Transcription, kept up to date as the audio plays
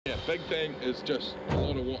Big thing is just a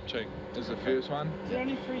lot of watching is the first one. Is there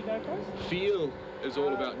only 3 GoPros? Feel is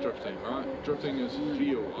all about drifting, right? Drifting is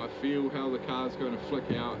feel. I feel how the car's going to flick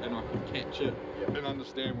out and I can catch it and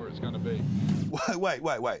understand where it's going to be.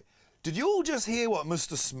 Wait. Did you all just hear what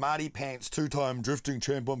Mr. Smarty Pants 2-time drifting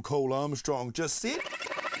champ Cole Armstrong just said?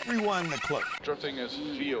 Rewind the clip. Drifting is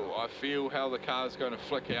feel. I feel how the car's going to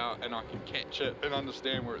flick out and I can catch it and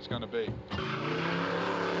understand where it's going to be.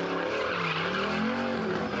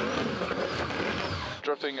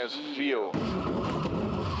 Drifting is feel.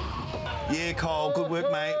 Yeah, Cole, good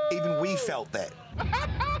work, mate. Even we felt that.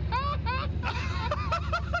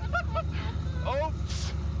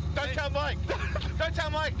 Oops! Don't tell Mike! Don't tell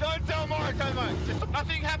Mike! Don't tell Mike!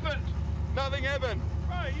 Nothing happened! Nothing happened!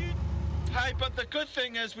 Right, you... Hey, but the good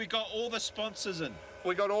thing is we got all the sponsors in.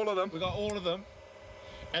 We got all of them. We got all of them.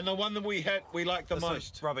 And the one that we had, we liked the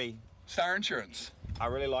most. Robbie, Star Insurance. I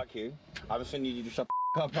really like you. I just need you to shut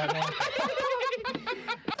the up right now.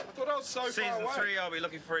 I thought I was so far away. Season 3, I'll be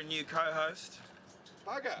looking for a new co-host.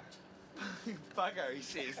 Bugger. Bugger, he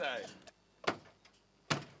says, hey.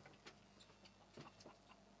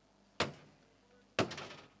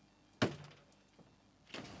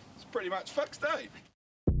 It's pretty much fixed, eh?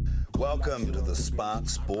 Welcome to the Spark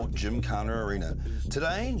Sport Gymkhana Arena.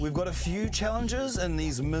 Today, we've got a few challenges in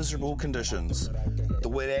these miserable conditions. The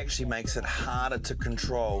wet actually makes it harder to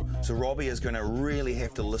control, so Robbie is going to really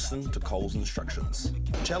have to listen to Cole's instructions.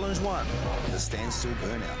 Challenge 1, the standstill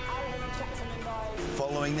burnout.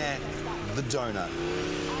 Following that, the donut.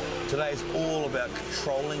 Today's all about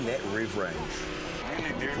controlling that rev range.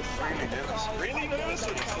 Really nervous. Really nervous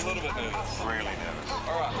or just a little bit nervous? Really nervous.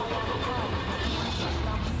 All right.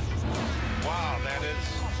 Wow, that is...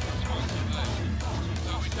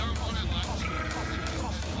 So we don't want it like...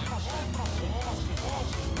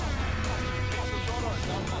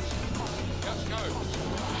 Yep, go.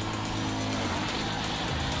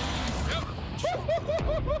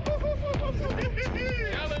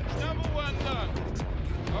 Challenge number 1 done.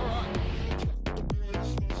 All right.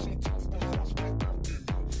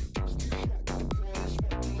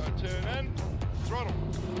 So turn in, throttle.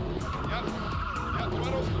 Yep,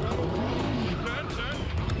 throttle. Turn.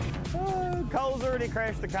 Oh, Cole's already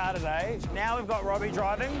crashed the car today. Now we've got Robbie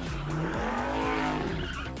driving.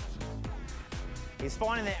 He's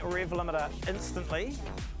finding that rev limiter instantly.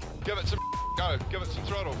 Give it some go. Give it some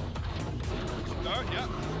throttle. Go, yep.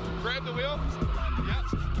 Grab the wheel. Yep.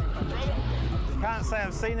 Throttle. Can't say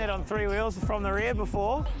I've seen that on 3 wheels from the rear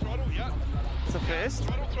before. Throttle, yep. It's a first.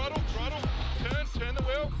 Throttle. Turn the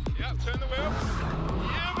wheel. Yep, turn the wheel.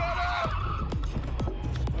 Yeah, brother!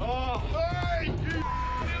 Oh, hey! You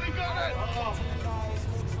nearly got it! Oh.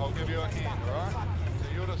 I'll give you a hand, all right? So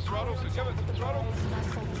you're the throttle, so give it to the throttle.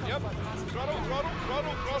 Yep. Throttle.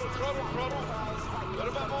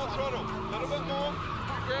 Little bit more throttle.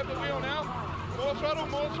 Grab the wheel now. More throttle.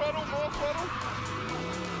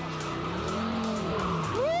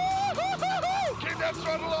 Keep that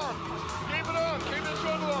throttle on. Keep it on. Keep the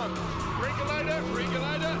throttle on. Regulate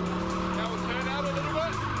it. Now we'll turn out a little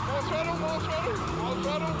bit. More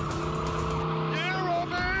throttle. Yeah,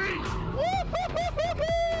 Robbie!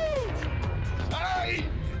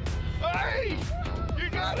 Hey! You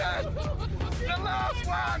got it! The last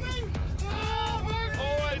one!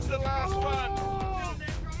 Always the last one.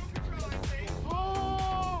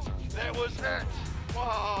 That was it.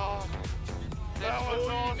 Wow. That was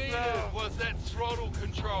all you needed was that throttle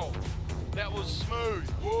control. That was smooth.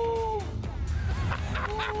 Woo!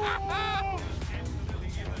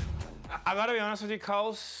 I gotta be honest with you,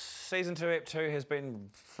 Cole, Season 2, Ep 2 has been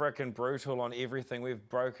frickin' brutal on everything. We've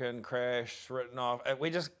broken, crashed, written off.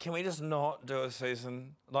 Can we just not do a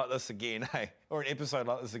season like this again, hey? Or an episode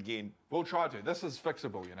like this again? We'll try to. This is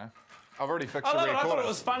fixable, you know. I've already fixed I the love it. recorder. I thought it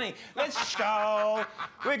was funny. Let's go.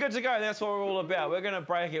 We're good to go. That's what we're all about. We're going to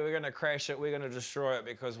break it. We're going to crash it. We're going to destroy it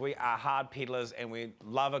because we are hard peddlers and we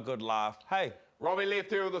love a good laugh. Hey. Robbie left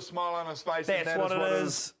here with a smile on his face. That's and what it is.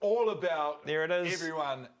 It's all about. There it is.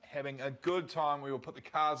 Everyone having a good time. We will put the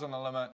cars on the limit.